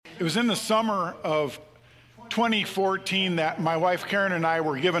It was in the summer of 2014 that my wife Karen and I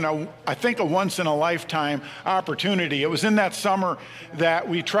were given I think a once-in-a-lifetime opportunity. It was in that summer that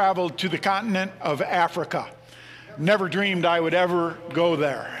we traveled to the continent of Africa. Never dreamed I would ever go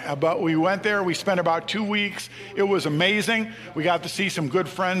there, but we went there. We spent about 2 weeks. It was amazing. We got to see some good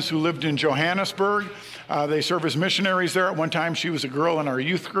friends who lived in Johannesburg. They serve as missionaries there. At one time, she was a girl in our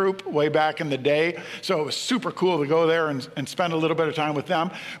youth group way back in the day. So it was super cool to go there and spend a little bit of time with them.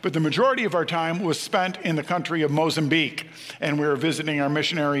 But the majority of our time was spent in the country of Mozambique. And we were visiting our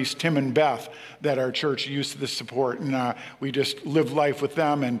missionaries, Tim and Beth, that our church used to support. And we just lived life with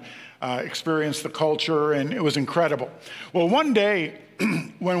them and experienced the culture, and it was incredible. Well, one day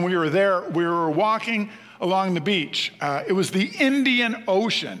when we were there, we were walking along the beach. It was the Indian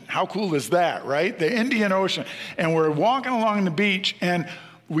Ocean. How cool is that, right? The Indian Ocean. And we're walking along the beach, and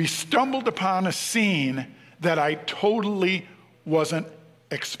we stumbled upon a scene that I totally wasn't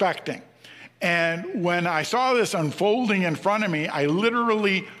expecting. And when I saw this unfolding in front of me, I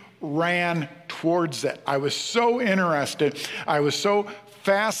literally ran towards it. I was so interested. I was so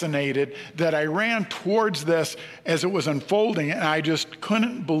fascinated that I ran towards this as it was unfolding, and I just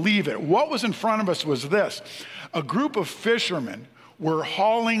couldn't believe it. What was in front of us was this. A group of fishermen were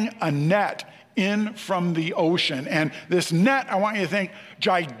hauling a net in from the ocean. And this net, I want you to think,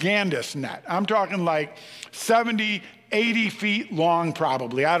 gigantic net. I'm talking like 70, 80 feet long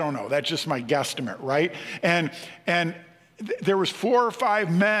probably. I don't know. That's just my guesstimate, right? And there was 4 or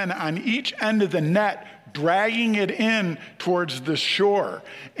 5 men on each end of the net dragging it in towards the shore.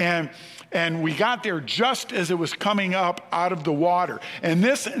 And we got there just as it was coming up out of the water. And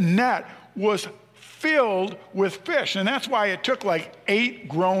this net was filled with fish. And that's why it took like 8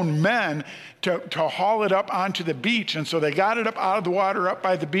 grown men to haul it up onto the beach. And so they got it up out of the water, up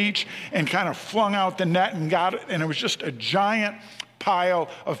by the beach, and kind of flung out the net and got it. And it was just a giant pile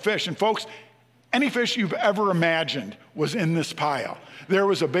of fish. And folks, any fish you've ever imagined was in this pile. There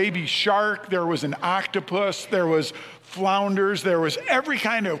was a baby shark, there was an octopus, there was flounders, there was every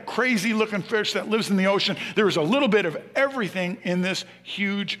kind of crazy looking fish that lives in the ocean. There was a little bit of everything in this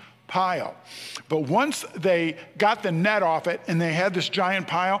huge pile. But once they got the net off it and they had this giant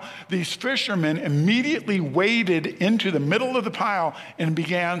pile, these fishermen immediately waded into the middle of the pile and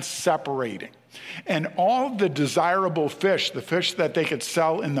began separating. And all the desirable fish, the fish that they could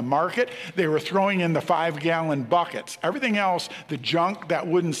sell in the market, they were throwing in the 5-gallon buckets. Everything else, the junk that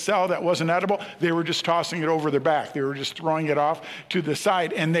wouldn't sell, that wasn't edible, they were just tossing it over their back. They were just throwing it off to the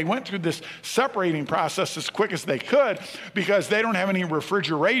side. And they went through this separating process as quick as they could because they don't have any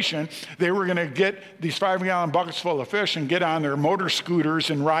refrigeration. They were going to get these 5-gallon buckets full of fish and get on their motor scooters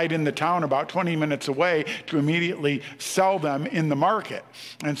and ride in the town about 20 minutes away to immediately sell them in the market.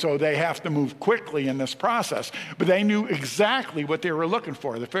 And so they have to move quickly in this process, but they knew exactly what they were looking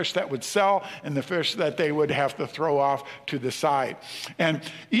for, the fish that would sell and the fish that they would have to throw off to the side. And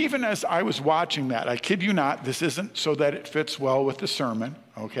even as I was watching that, I kid you not, this isn't so that it fits well with the sermon,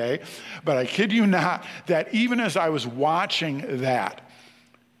 okay? But I kid you not that even as I was watching that,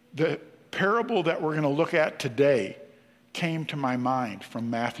 the parable that we're going to look at today came to my mind from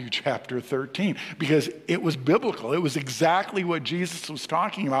Matthew chapter 13 because it was biblical. It was exactly what Jesus was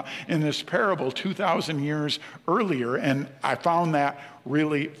talking about in this parable 2,000 years earlier, and I found that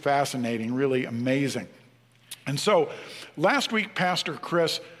really fascinating, really amazing. And so last week, Pastor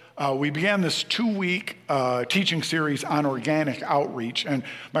Chris, we began this 2-week teaching series on organic outreach. And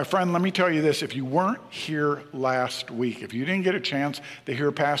my friend, let me tell you this, if you weren't here last week, if you didn't get a chance to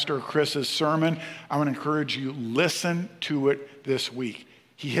hear Pastor Chris's sermon, I want to encourage you, listen to it this week.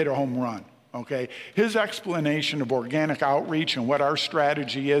 He hit a home run. Okay, his explanation of organic outreach and what our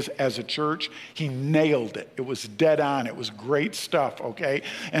strategy is as a church, he nailed it. It was dead on. It was great stuff, okay?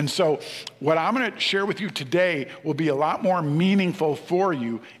 And so what I'm going to share with you today will be a lot more meaningful for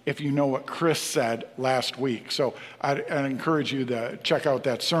you if you know what Chris said last week. So I'd encourage you to check out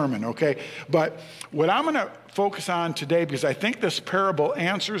that sermon, okay? But what I'm going to focus on today, because I think this parable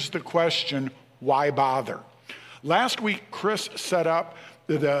answers the question, why bother? Last week, Chris set up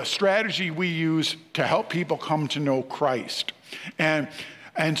the strategy we use to help people come to know Christ. And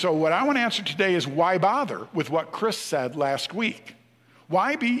so what I want to answer today is why bother with what Chris said last week?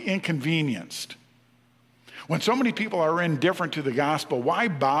 Why be inconvenienced? When so many people are indifferent to the gospel, why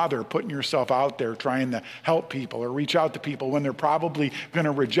bother putting yourself out there trying to help people or reach out to people when they're probably going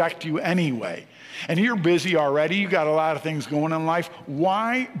to reject you anyway? And you're busy already. You got a lot of things going in life.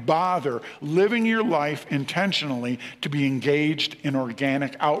 Why bother living your life intentionally to be engaged in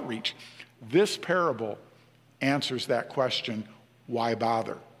organic outreach? This parable answers that question, why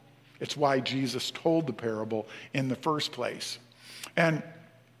bother? It's why Jesus told the parable in the first place. And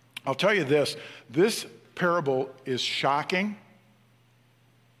I'll tell you this parable is shocking.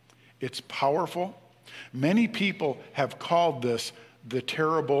 It's powerful. Many people have called this the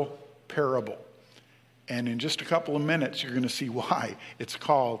terrible parable. And in just a couple of minutes, you're going to see why it's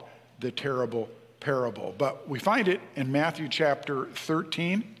called the terrible parable. But we find it in Matthew chapter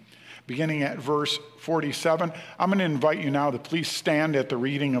 13, beginning at verse 47. I'm going to invite you now to please stand at the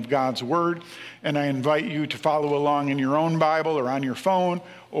reading of God's word. And I invite you to follow along in your own Bible or on your phone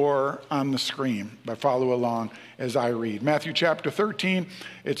or on the screen. But follow along as I read. Matthew chapter 13,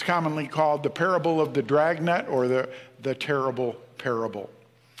 it's commonly called the parable of the dragnet or the terrible parable.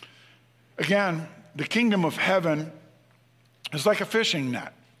 Again, the kingdom of heaven is like a fishing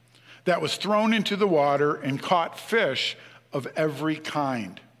net that was thrown into the water and caught fish of every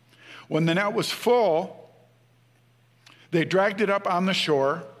kind. When the net was full, they dragged it up on the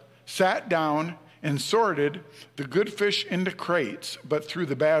shore, sat down, and sorted the good fish into crates, but threw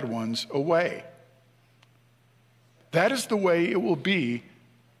the bad ones away. That is the way it will be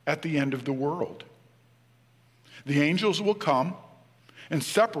at the end of the world. The angels will come and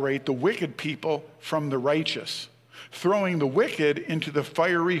separate the wicked people from the righteous, throwing the wicked into the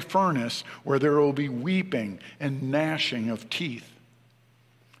fiery furnace where there will be weeping and gnashing of teeth.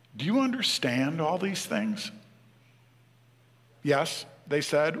 Do you understand all these things? Yes, they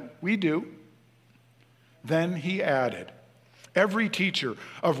said, we do. Then he added, every teacher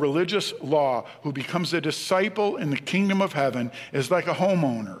of religious law who becomes a disciple in the kingdom of heaven is like a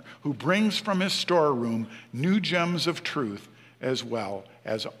homeowner who brings from his storeroom new gems of truth as well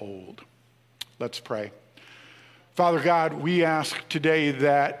as old. Let's pray. Father God, we ask today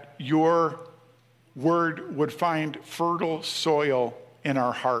that your word would find fertile soil in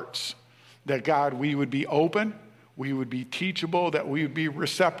our hearts. That God, we would be open, we would be teachable, that we would be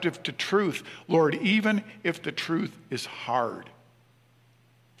receptive to truth. Lord, even if the truth is hard.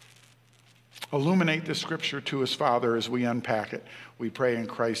 Illuminate the scripture to us, Father, as we unpack it. We pray in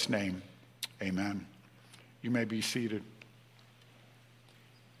Christ's name. Amen. You may be seated.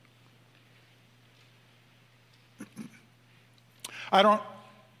 I don't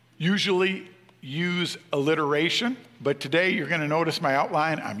usually use alliteration, but today you're going to notice my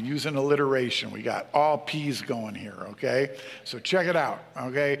outline. I'm using alliteration. We got all P's going here, okay? So check it out,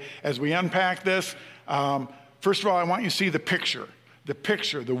 okay? As we unpack this, first of all, I want you to see the picture,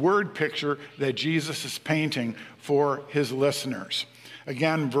 the word picture that Jesus is painting for his listeners.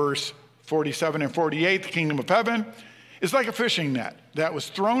 Again, verse 47 and 48, the kingdom of heaven is like a fishing net that was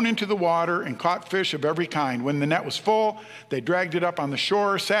thrown into the water and caught fish of every kind. When the net was full, they dragged it up on the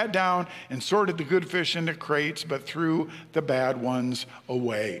shore, sat down, and sorted the good fish into crates, but threw the bad ones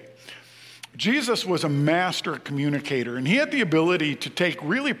away. Jesus was a master communicator, and he had the ability to take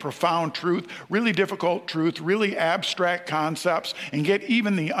really profound truth, really difficult truth, really abstract concepts, and get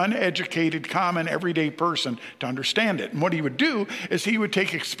even the uneducated, common, everyday person to understand it. And what he would do is he would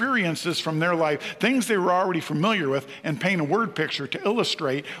take experiences from their life, things they were already familiar with, and paint a word picture to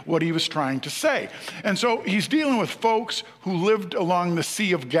illustrate what he was trying to say. And so he's dealing with folks who lived along the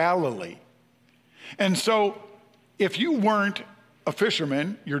Sea of Galilee. And so if you weren't a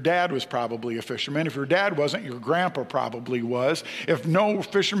fisherman, your dad was probably a fisherman. If your dad wasn't, your grandpa probably was. If no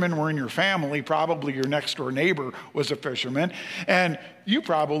fishermen were in your family, probably your next door neighbor was a fisherman. And you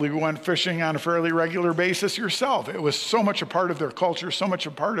probably went fishing on a fairly regular basis yourself. It was so much a part of their culture, so much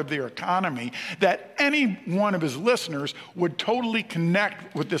a part of their economy, that any one of his listeners would totally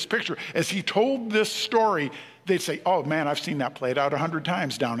connect with this picture. As he told this story, they'd say, oh man, I've seen that played out 100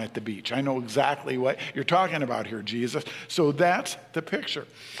 times down at the beach. I know exactly what you're talking about here, Jesus. So that's the picture.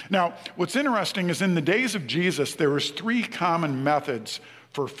 Now, what's interesting is in the days of Jesus, there was 3 common methods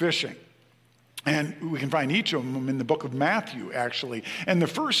for fishing. And we can find each of them in the book of Matthew, actually. And the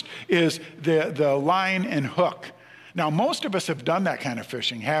first is the line and hook. Now, most of us have done that kind of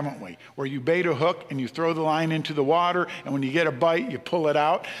fishing, haven't we? Where you bait a hook and you throw the line into the water, and when you get a bite, you pull it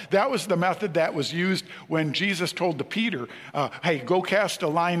out. That was the method that was used when Jesus told to Peter, hey, go cast a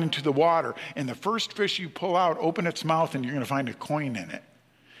line into the water, and the first fish you pull out, open its mouth, and you're going to find a coin in it.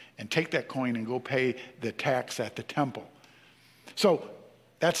 And take that coin and go pay the tax at the temple. So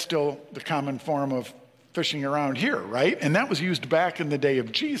that's still the common form of fishing around here, right? And that was used back in the day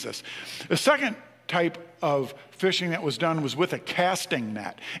of Jesus. The second type of fishing that was done was with a casting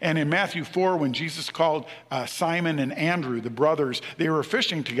net. And in Matthew 4, when Jesus called Simon and Andrew, the brothers, they were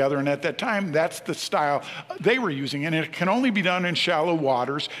fishing together. And at that time, that's the style they were using. And it can only be done in shallow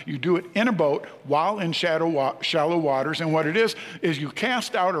waters. You do it in a boat while in shallow waters. And what it is you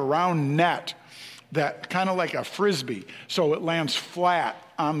cast out a round net that kind of like a frisbee, so it lands flat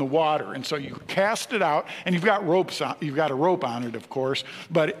on the water. And so you cast it out, and you've got a rope on it, of course,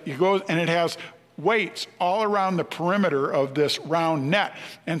 but it goes, and it has weights all around the perimeter of this round net.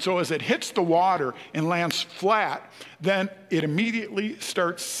 And so as it hits the water and lands flat, then it immediately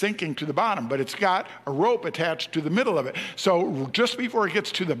starts sinking to the bottom, but it's got a rope attached to the middle of it. So just before it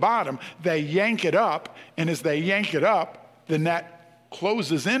gets to the bottom, they yank it up, and as they yank it up, the net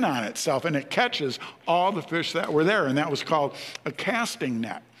closes in on itself, and it catches all the fish that were there, and that was called a casting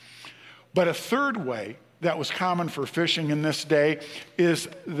net. But a third way that was common for fishing in this day is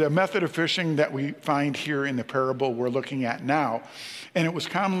the method of fishing that we find here in the parable we're looking at now, and it was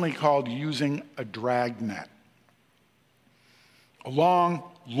commonly called using a drag net. A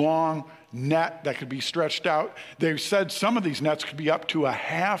long net that could be stretched out. They said some of these nets could be up to a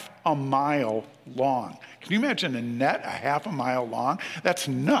half a mile long. Can you imagine a net a half a mile long? That's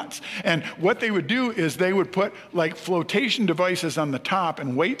nuts. And what they would do is they would put like flotation devices on the top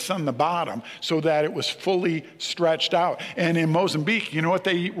and weights on the bottom so that it was fully stretched out. And in Mozambique, you know what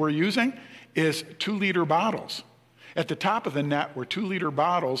they were using? Is 2-liter bottles. At the top of the net were 2-liter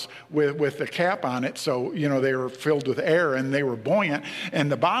bottles with the cap on it, so they were filled with air and they were buoyant.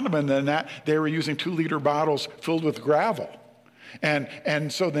 And the bottom of the net, they were using 2-liter bottles filled with gravel.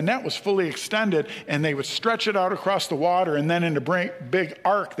 And so the net was fully extended, and they would stretch it out across the water, and then in a big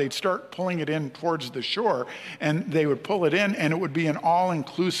arc, they'd start pulling it in towards the shore, and they would pull it in, and it would be an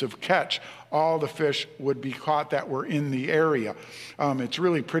all-inclusive catch. All the fish would be caught that were in the area. It's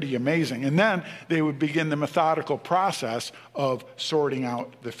really pretty amazing. And then they would begin the methodical process of sorting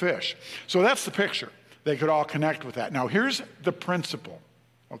out the fish. So that's the picture. They could all connect with that. Now here's the principle,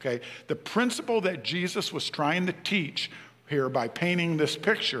 okay? The principle that Jesus was trying to teach here by painting this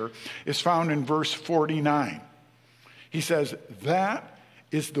picture is found in verse 49. He says, that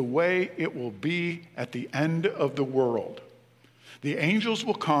is the way it will be at the end of the world. The angels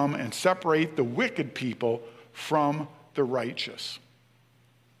will come and separate the wicked people from the righteous.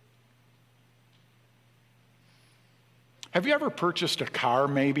 Have you ever purchased a car,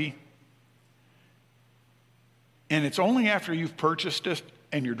 maybe? And it's only after you've purchased it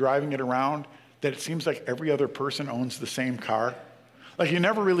and you're driving it around that it seems like every other person owns the same car. Like you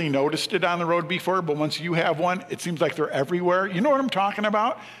never really noticed it on the road before, but once you have one, it seems like they're everywhere. You know what I'm talking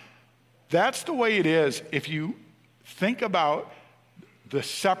about? That's the way it is if you think about the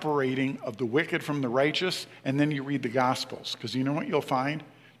separating of the wicked from the righteous, and then you read the Gospels. Because you know what you'll find?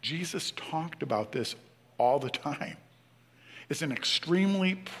 Jesus talked about this all the time. It's an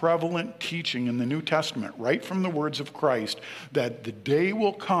extremely prevalent teaching in the New Testament, right from the words of Christ, that the day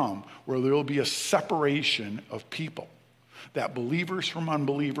will come where there will be a separation of people. That believers from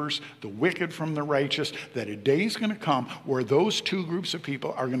unbelievers, the wicked from the righteous, that a day is going to come where those two groups of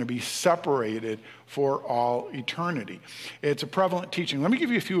people are going to be separated for all eternity. It's a prevalent teaching. Let me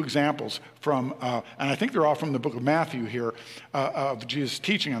give you a few examples from, and I think they're all from the book of Matthew here, of Jesus'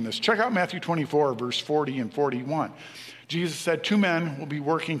 teaching on this. Check out Matthew 24, verse 40 and 41. Jesus said, 2 men will be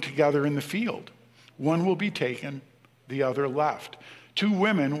working together in the field. One will be taken, the other left. 2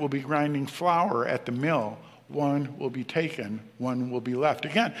 women will be grinding flour at the mill. One will be taken, one will be left.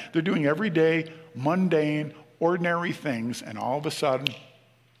 Again, they're doing everyday, mundane, ordinary things, and all of a sudden,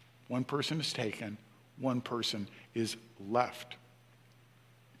 one person is taken, one person is left.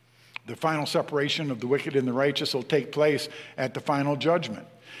 The final separation of the wicked and the righteous will take place at the final judgment.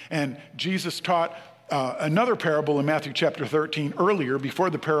 And Jesus taught another parable in Matthew chapter 13 earlier, before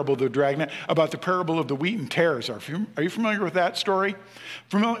the parable of the dragnet, about the parable of the wheat and tares. Are you familiar with that story?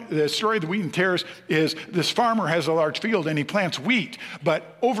 The story of the wheat and tares is this farmer has a large field and he plants wheat,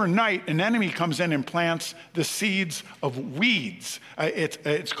 but overnight an enemy comes in and plants the seeds of weeds.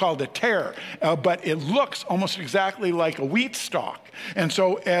 It's called a tare, but it looks almost exactly like a wheat stalk. And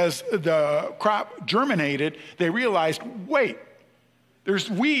so as the crop germinated, they realized, wait,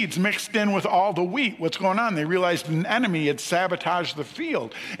 there's weeds mixed in with all the wheat. What's going on? They realized an enemy had sabotaged the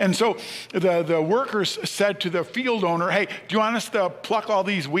field. And so the workers said to the field owner, hey, do you want us to pluck all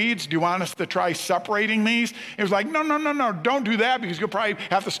these weeds? Do you want us to try separating these? He was like, no, don't do that, because you'll probably,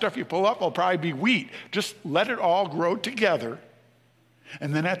 half the stuff you pull up will probably be wheat. Just let it all grow together.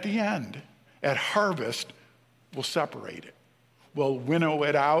 And then at the end, at harvest, we'll separate it. We'll winnow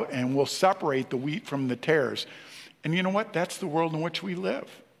it out and we'll separate the wheat from the tares. And you know what? That's the world in which we live.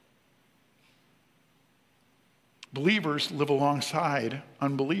 Believers live alongside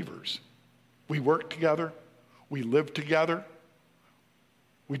unbelievers. We work together. We live together.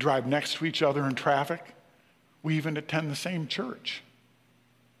 We drive next to each other in traffic. We even attend the same church.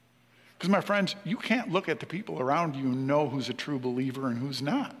 Because, my friends, you can't look at the people around you and know who's a true believer and who's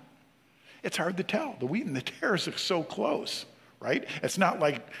not. It's hard to tell. The wheat and the tares look so close, right? It's not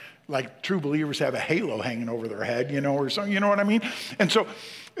like true believers have a halo hanging over their head, or something, you know what I mean? And so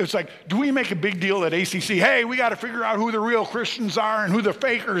it's like, do we make a big deal at ACC? Hey, we got to figure out who the real Christians are and who the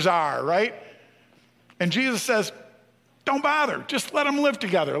fakers are, right? And Jesus says, don't bother. Just let them live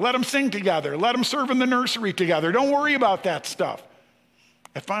together. Let them sing together. Let them serve in the nursery together. Don't worry about that stuff.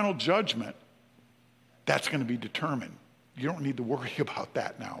 At final judgment, that's going to be determined. You don't need to worry about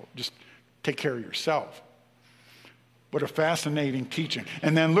that now. Just take care of yourself. What a fascinating teaching.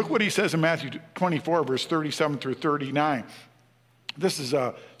 And then look what he says in Matthew 24, verse 37 through 39. This is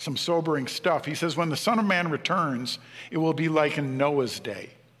some sobering stuff. He says, when the Son of Man returns, it will be like in Noah's day.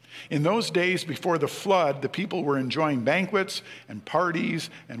 In those days before the flood, the people were enjoying banquets and parties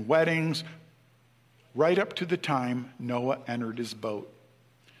and weddings right up to the time Noah entered his boat.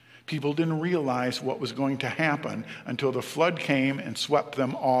 People didn't realize what was going to happen until the flood came and swept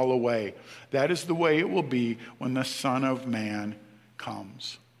them all away. That is the way it will be when the Son of Man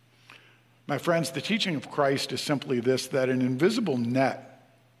comes. My friends, the teaching of Christ is simply this, that an invisible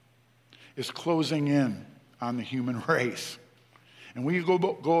net is closing in on the human race. And we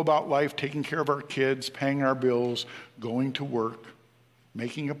go about life taking care of our kids, paying our bills, going to work,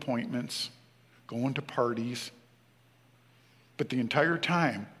 making appointments, going to parties. But the entire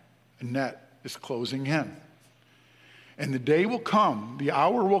time, a net is closing in. And the day will come, the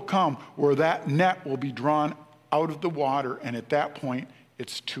hour will come, where that net will be drawn out of the water, and at that point,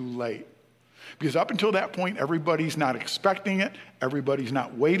 it's too late. Because up until that point, everybody's not expecting it, everybody's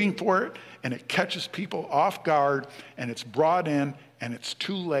not waiting for it, and it catches people off guard, and it's brought in, and it's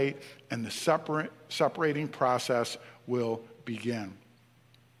too late, and the separating process will begin.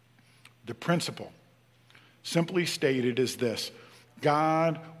 The principle, simply stated, is this: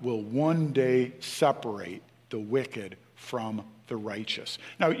 God will one day separate the wicked from the righteous.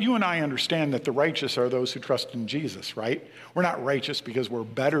 Now, you and I understand that the righteous are those who trust in Jesus, right? We're not righteous because we're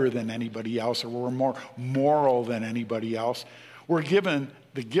better than anybody else or we're more moral than anybody else. We're given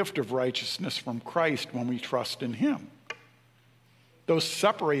the gift of righteousness from Christ when we trust in him. Those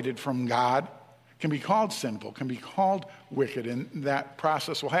separated from God can be called sinful, can be called wicked, and that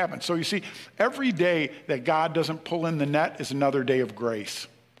process will happen. So you see, every day that God doesn't pull in the net is another day of grace.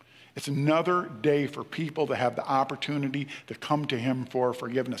 It's another day for people to have the opportunity to come to him for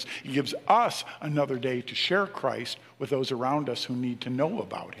forgiveness. He gives us another day to share Christ with those around us who need to know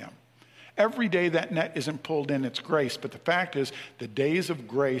about him. Every day that net isn't pulled in, it's grace. But the fact is, the days of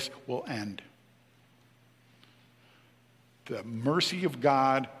grace will end. The mercy of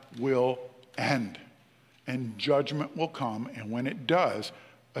God will end, and judgment will come. And when it does,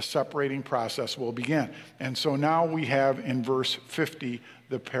 a separating process will begin. And so now we have in verse 50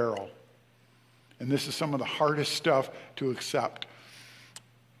 the peril. And this is some of the hardest stuff to accept.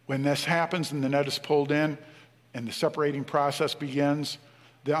 When this happens and the net is pulled in and the separating process begins,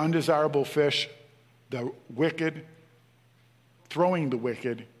 the undesirable fish, the wicked, throwing the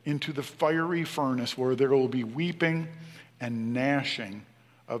wicked into the fiery furnace where there will be weeping and gnashing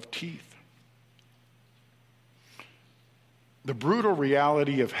of teeth. The brutal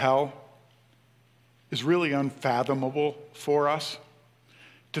reality of hell is really unfathomable for us.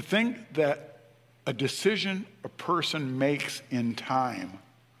 To think that a decision a person makes in time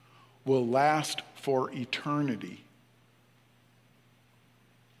will last for eternity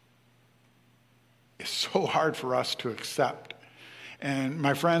is so hard for us to accept. And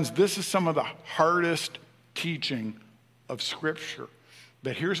my friends, this is some of the hardest teaching of Scripture.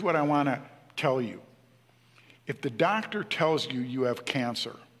 But here's what I want to tell you. If the doctor tells you you have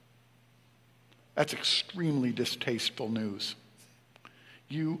cancer, that's extremely distasteful news.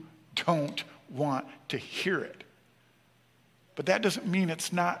 You don't want to hear it. But that doesn't mean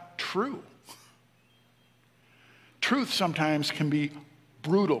it's not true. Truth sometimes can be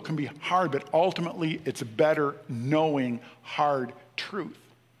brutal, can be hard, but ultimately it's better knowing hard truth.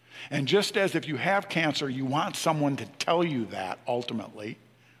 And just as if you have cancer, you want someone to tell you that ultimately,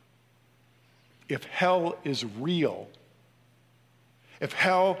 if hell is real, if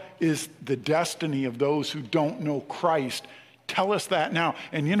hell is the destiny of those who don't know Christ, tell us that now.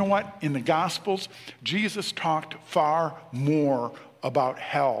 And you know what? In the Gospels, Jesus talked far more about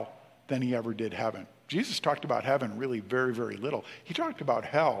hell than he ever did heaven. Jesus talked about heaven really very, very little. He talked about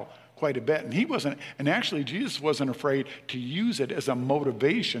hell quite a bit. And actually Jesus wasn't afraid to use it as a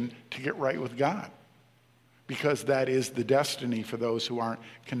motivation to get right with God, because that is the destiny for those who aren't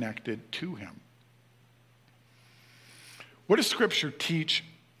connected to him. What does Scripture teach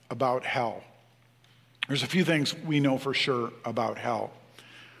about hell? There's a few things we know for sure about hell.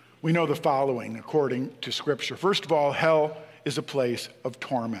 We know the following according to Scripture. First of all, hell is a place of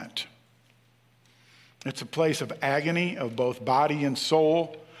torment. It's a place of agony of both body and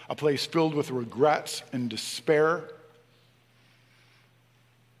soul, a place filled with regrets and despair.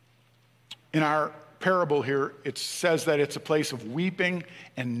 In our parable here, it says that it's a place of weeping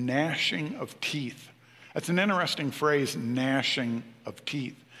and gnashing of teeth. That's an interesting phrase, gnashing of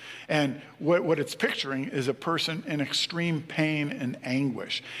teeth. And what it's picturing is a person in extreme pain and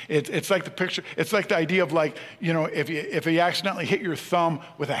anguish. It's like the picture, it's like the idea of like, you know, if you accidentally hit your thumb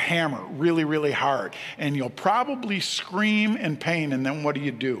with a hammer really, really hard, and you'll probably scream in pain, and then what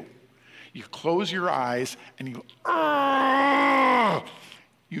do? You close your eyes and you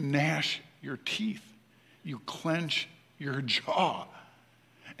gnash your teeth. You clench your jaw.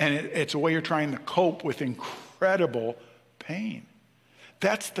 And it's a way you're trying to cope with incredible pain.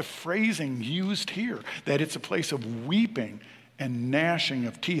 That's the phrasing used here, that it's a place of weeping and gnashing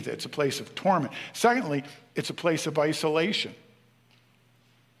of teeth. It's a place of torment. Secondly, it's a place of isolation.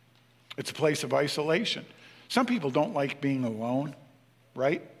 It's a place of isolation. Some people don't like being alone,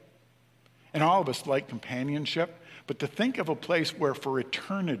 right? And all of us like companionship. But to think of a place where for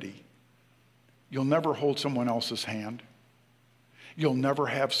eternity, you'll never hold someone else's hand. You'll never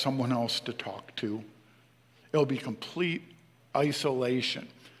have someone else to talk to. It'll be complete isolation.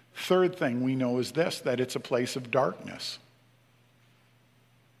 Third thing we know is this, that it's a place of darkness.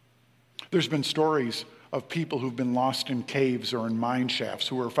 There's been stories of people who've been lost in caves or in mine shafts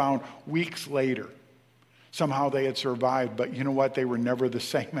who were found weeks later. Somehow they had survived, but you know what? They were never the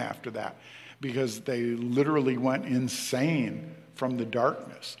same after that because they literally went insane from the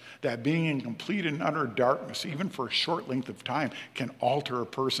darkness. That being in complete and utter darkness, even for a short length of time, can alter a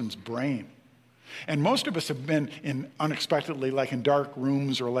person's brain. And most of us have been in unexpectedly, like in dark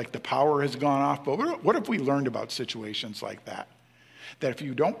rooms or like the power has gone off. But what if we learned about situations like that? That if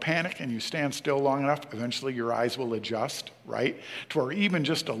you don't panic and you stand still long enough, eventually your eyes will adjust, right? To where even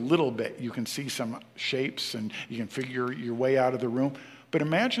just a little bit, you can see some shapes and you can figure your way out of the room. But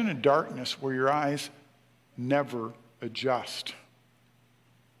imagine a darkness where your eyes never adjust.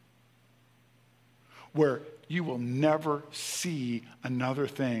 Where you will never see another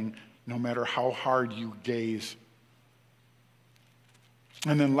thing no matter how hard you gaze.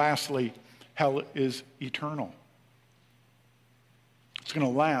 And then lastly, hell is eternal. It's going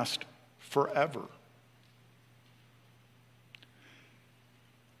to last forever.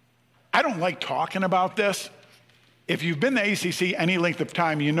 I don't like talking about this. If you've been to ACC any length of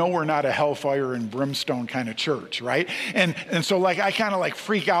time, you know we're not a hellfire and brimstone kind of church, right? And so like I kind of like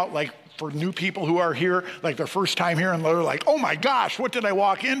freak out like for new people who are here, like their first time here, and they're like, oh my gosh, what did I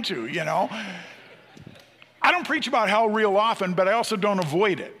walk into, you know? I don't preach about hell real often, but I also don't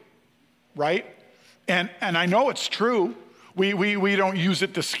avoid it, right? And I know it's true. We don't use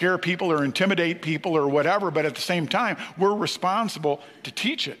it to scare people or intimidate people or whatever, but at the same time, we're responsible to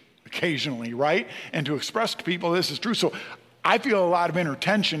teach it occasionally, right? And to express to people this is true. So I feel a lot of inner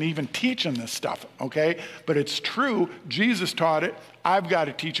tension even teaching this stuff, okay? But it's true. Jesus taught it. I've got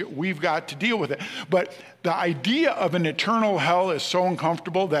to teach it. We've got to deal with it. But the idea of an eternal hell is so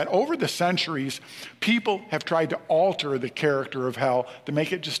uncomfortable that over the centuries, people have tried to alter the character of hell to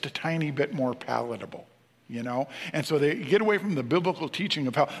make it just a tiny bit more palatable, you know? And so they get away from the biblical teaching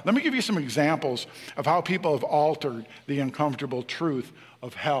of hell. Let me give you some examples of how people have altered the uncomfortable truth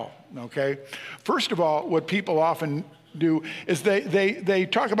of hell, okay? First of all, what people often do is they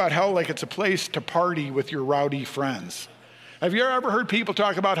talk about hell like it's a place to party with your rowdy friends. Have you ever heard people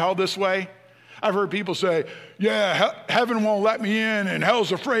talk about hell this way? I've heard people say, yeah, heaven won't let me in and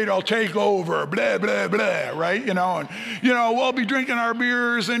hell's afraid I'll take over, blah, blah, blah, right? And, we'll be drinking our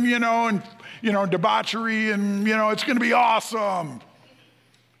beers and, debauchery and, it's going to be awesome.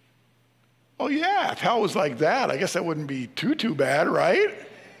 Oh, yeah, if hell was like that, I guess that wouldn't be too bad, right?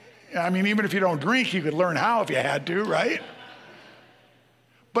 I mean, even if you don't drink, you could learn how if you had to, right?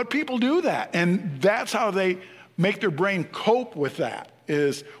 But people do that, and that's how they make their brain cope with that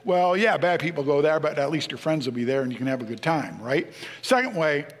is, well, yeah, bad people go there, but at least your friends will be there and you can have a good time, right? Second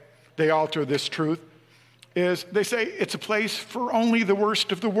way they alter this truth is they say it's a place for only the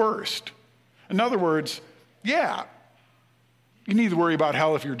worst of the worst. In other words, yeah, you need to worry about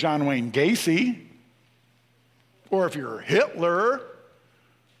hell if you're John Wayne Gacy or if you're Hitler.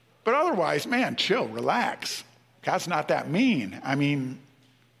 But otherwise, man, chill, relax. God's not that mean. I mean,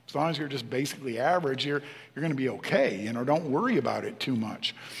 as long as you're just basically average, you're going to be okay. Don't worry about it too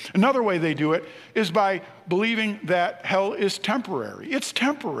much. Another way they do it is by believing that hell is temporary. It's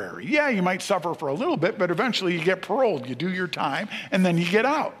temporary. Yeah, you might suffer for a little bit, but eventually you get paroled. You do your time, and then you get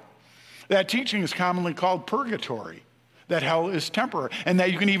out. That teaching is commonly called purgatory, that hell is temporary, and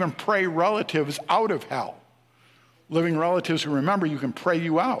that you can even pray relatives out of hell. Living relatives who remember you can pray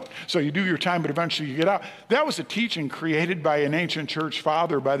you out. So you do your time, but eventually you get out. That was a teaching created by an ancient church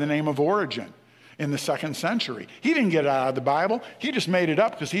father by the name of Origen in the 2nd century. He didn't get it out of the Bible. He just made it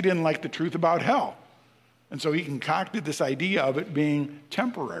up because he didn't like the truth about hell. And so he concocted this idea of it being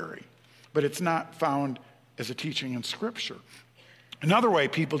temporary. But it's not found as a teaching in Scripture. Another way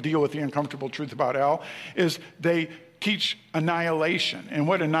people deal with the uncomfortable truth about hell is they teach annihilation. And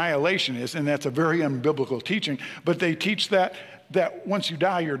what annihilation is, and that's a very unbiblical teaching, but they teach that once you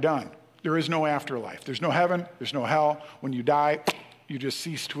die, you're done. There is no afterlife. There's no heaven. There's no hell. When you die, you just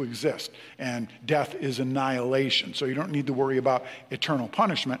cease to exist. And death is annihilation. So you don't need to worry about eternal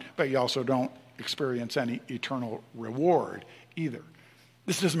punishment, but you also don't experience any eternal reward either.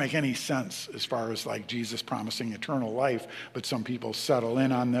 This doesn't make any sense as far as like Jesus promising eternal life, but some people settle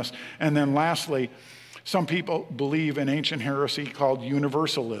in on this. And then lastly, some people believe in ancient heresy called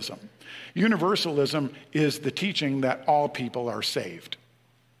universalism. Universalism is the teaching that all people are saved.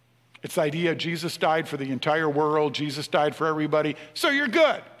 It's the idea Jesus died for the entire world, Jesus died for everybody, so you're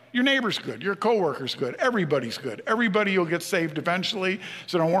good. Your neighbor's good, your coworker's good, everybody's good. Everybody will get saved eventually,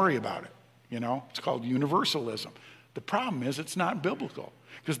 so don't worry about it. It's called universalism. The problem is it's not biblical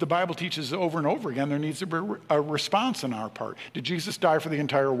because the Bible teaches over and over again there needs to be a response on our part. Did Jesus die for the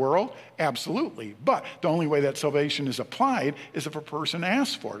entire world? Absolutely. But the only way that salvation is applied is if a person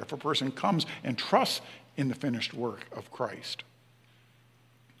asks for it, if a person comes and trusts in the finished work of Christ.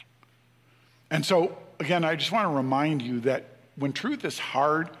 And so, again, I just want to remind you that when truth is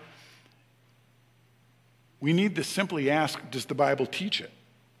hard, we need to simply ask, does the Bible teach it?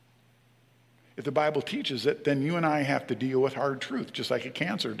 If the Bible teaches it, then you and I have to deal with hard truth, just like a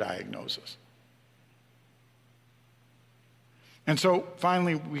cancer diagnosis. And so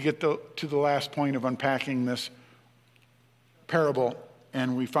finally, we get to the last point of unpacking this parable,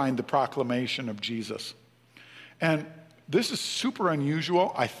 and we find the proclamation of Jesus. And this is super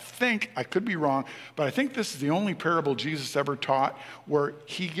unusual. I think, I could be wrong, but I think this is the only parable Jesus ever taught where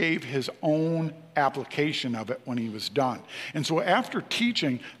he gave his own application of it when he was done. And so after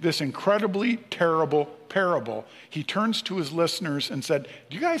teaching this incredibly terrible parable, he turns to his listeners and said,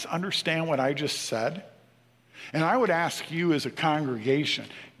 do you guys understand what I just said? And I would ask you as a congregation,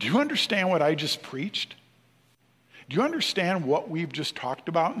 do you understand what I just preached? Do you understand what we've just talked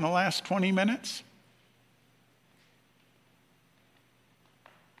about in the last 20 minutes?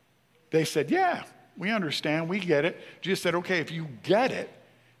 They said, yeah, we understand, we get it. Jesus said, okay, if you get it,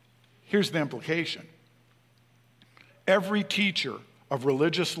 here's the implication. Every teacher of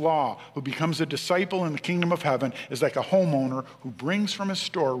religious law who becomes a disciple in the kingdom of heaven is like a homeowner who brings from his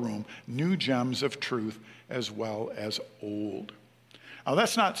storeroom new gems of truth as well as old. Now,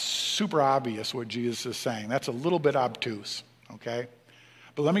 that's not super obvious what Jesus is saying. That's a little bit obtuse, okay?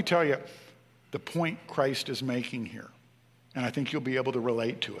 But let me tell you the point Christ is making here, and I think you'll be able to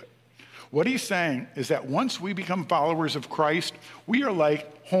relate to it. What he's saying is that once we become followers of Christ, we are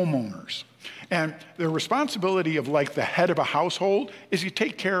like homeowners. And the responsibility of like the head of a household is you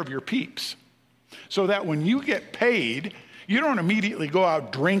take care of your peeps. So that when you get paid, you don't immediately go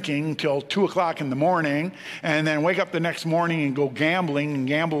out drinking till 2 o'clock in the morning and then wake up the next morning and go gambling and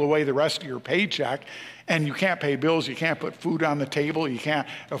gamble away the rest of your paycheck. And you can't pay bills, you can't put food on the table, you can't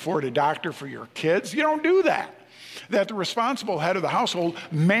afford a doctor for your kids. You don't do that. That the responsible head of the household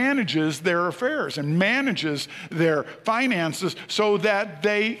manages their affairs and manages their finances so that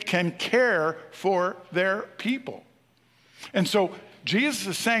they can care for their people. And so Jesus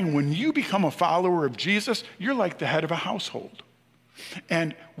is saying when you become a follower of Jesus, you're like the head of a household.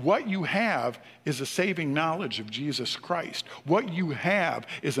 And what you have is a saving knowledge of Jesus Christ. What you have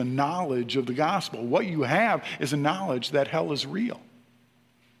is a knowledge of the gospel. What you have is a knowledge that hell is real.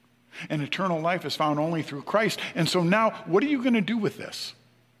 And eternal life is found only through Christ. And so now, what are you going to do with this?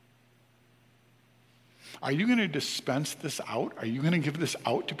 Are you going to dispense this out? Are you going to give this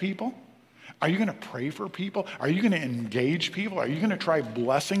out to people? Are you going to pray for people? Are you going to engage people? Are you going to try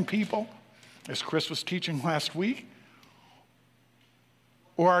blessing people, as Chris was teaching last week?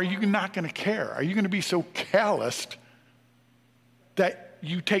 Or are you not going to care? Are you going to be so calloused that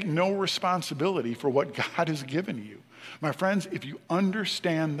you take no responsibility for what God has given you? My friends, if you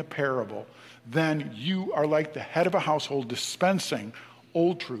understand the parable, then you are like the head of a household dispensing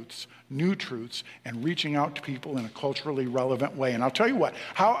old truths, new truths, and reaching out to people in a culturally relevant way. And I'll tell you what,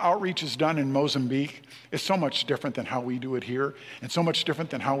 how outreach is done in Mozambique is so much different than how we do it here, and so much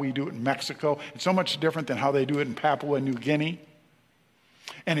different than how we do it in Mexico, and so much different than how they do it in Papua New Guinea.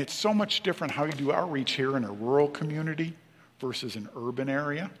 And it's so much different how you do outreach here in a rural community versus an urban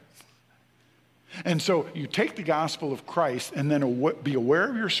area. And so you take the gospel of Christ and then be aware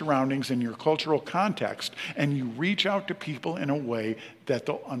of your surroundings and your cultural context, and you reach out to people in a way that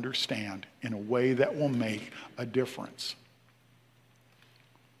they'll understand, in a way that will make a difference.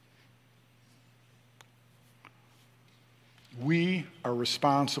 We are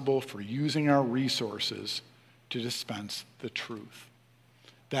responsible for using our resources to dispense the truth.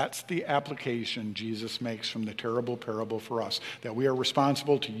 That's the application Jesus makes from the terrible parable for us, that we are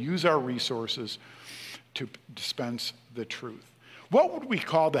responsible to use our resources to dispense the truth. What would we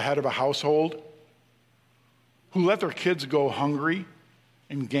call the head of a household who let their kids go hungry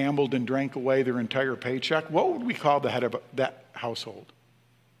and gambled and drank away their entire paycheck? What would we call the head of that household?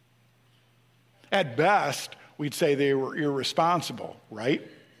 At best, we'd say they were irresponsible, right?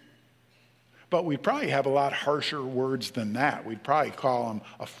 But we'd probably have a lot harsher words than that. We'd probably call them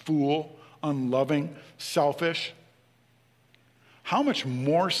a fool, unloving, selfish. How much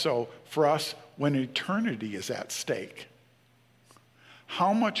more so for us when eternity is at stake?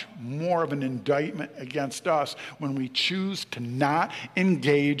 How much more of an indictment against us when we choose to not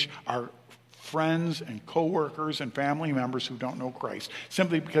engage our friends and coworkers and family members who don't know Christ,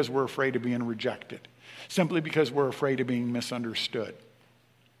 simply because we're afraid of being rejected, simply because we're afraid of being misunderstood.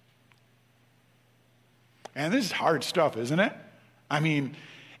 And this is hard stuff, isn't it? I mean,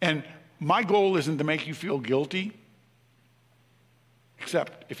 and my goal isn't to make you feel guilty,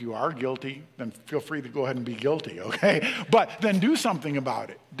 except if you are guilty, then feel free to go ahead and be guilty, okay? But then do something about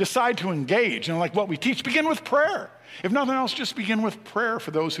it. Decide to engage. And like what we teach, begin with prayer. If nothing else, just begin with prayer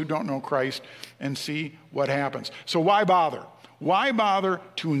for those who don't know Christ and see what happens. So why bother? Why bother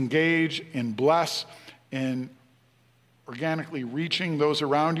to engage and bless in organically reaching those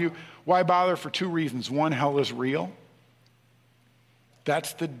around you? Why bother? For two reasons. One, hell is real.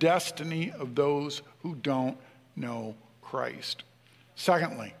 That's the destiny of those who don't know Christ.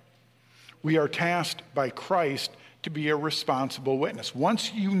 Secondly, we are tasked by Christ to be a responsible witness.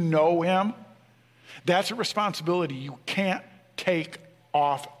 Once you know him, that's a responsibility you can't take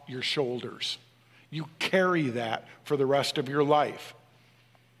off your shoulders. You carry that for the rest of your life.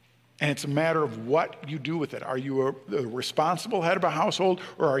 And it's a matter of what you do with it. Are you a responsible head of a household,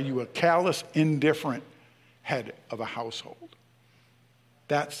 or are you a callous, indifferent head of a household?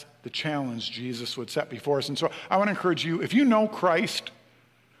 That's the challenge Jesus would set before us. And so I want to encourage you, if you know Christ,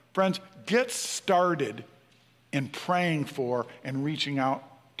 friends, get started in praying for and reaching out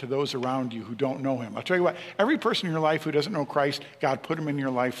to those around you who don't know him. I'll tell you what, every person in your life who doesn't know Christ, God put him in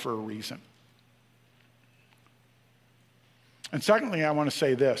your life for a reason. And secondly, I want to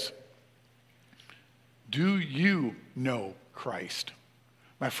say this. Do you know Christ?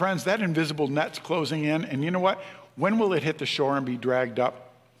 My friends, that invisible net's closing in, and you know what? When will it hit the shore and be dragged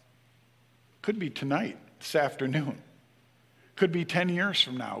up? Could be tonight, this afternoon. Could be 10 years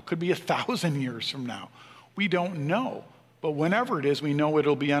from now. Could be 1,000 years from now. We don't know. But whenever it is, we know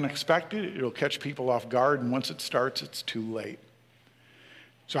it'll be unexpected. It'll catch people off guard, and once it starts, it's too late.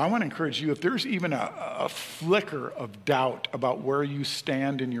 So I want to encourage you, if there's even a flicker of doubt about where you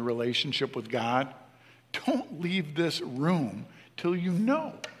stand in your relationship with God, don't leave this room till you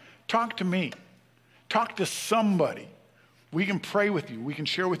know. Talk to me. Talk to somebody. We can pray with you. We can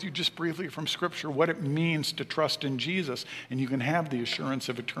share with you just briefly from Scripture what it means to trust in Jesus, and you can have the assurance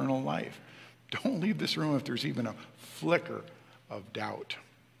of eternal life. Don't leave this room if there's even a flicker of doubt.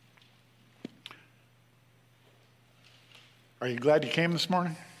 Are you glad you came this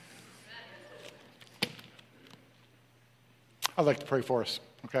morning? I'd like to pray for us,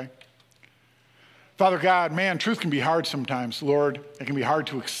 okay? Father God, man, truth can be hard sometimes, Lord. It can be hard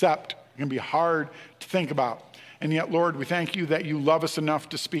to accept. It can be hard to think about. And yet, Lord, we thank you that you love us enough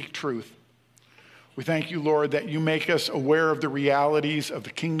to speak truth. We thank you, Lord, that you make us aware of the realities of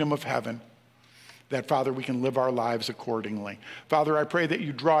the kingdom of heaven, that, Father, we can live our lives accordingly. Father, I pray that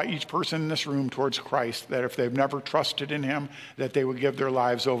you draw each person in this room towards Christ, that if they've never trusted in him, that they would give their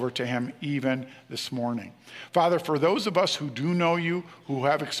lives over to him even this morning. Father, for those of us who do know you, who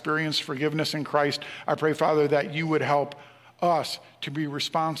have experienced forgiveness in Christ, I pray, Father, that you would help us to be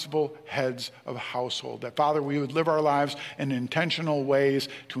responsible heads of a household. That, Father, we would live our lives in intentional ways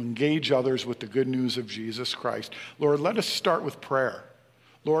to engage others with the good news of Jesus Christ. Lord, let us start with prayer.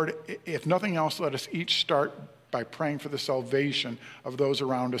 Lord, if nothing else, let us each start by praying for the salvation of those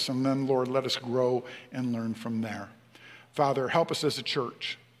around us. And then, Lord, let us grow and learn from there. Father, help us as a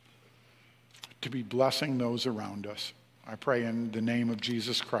church to be blessing those around us. I pray in the name of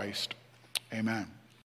Jesus Christ. Amen.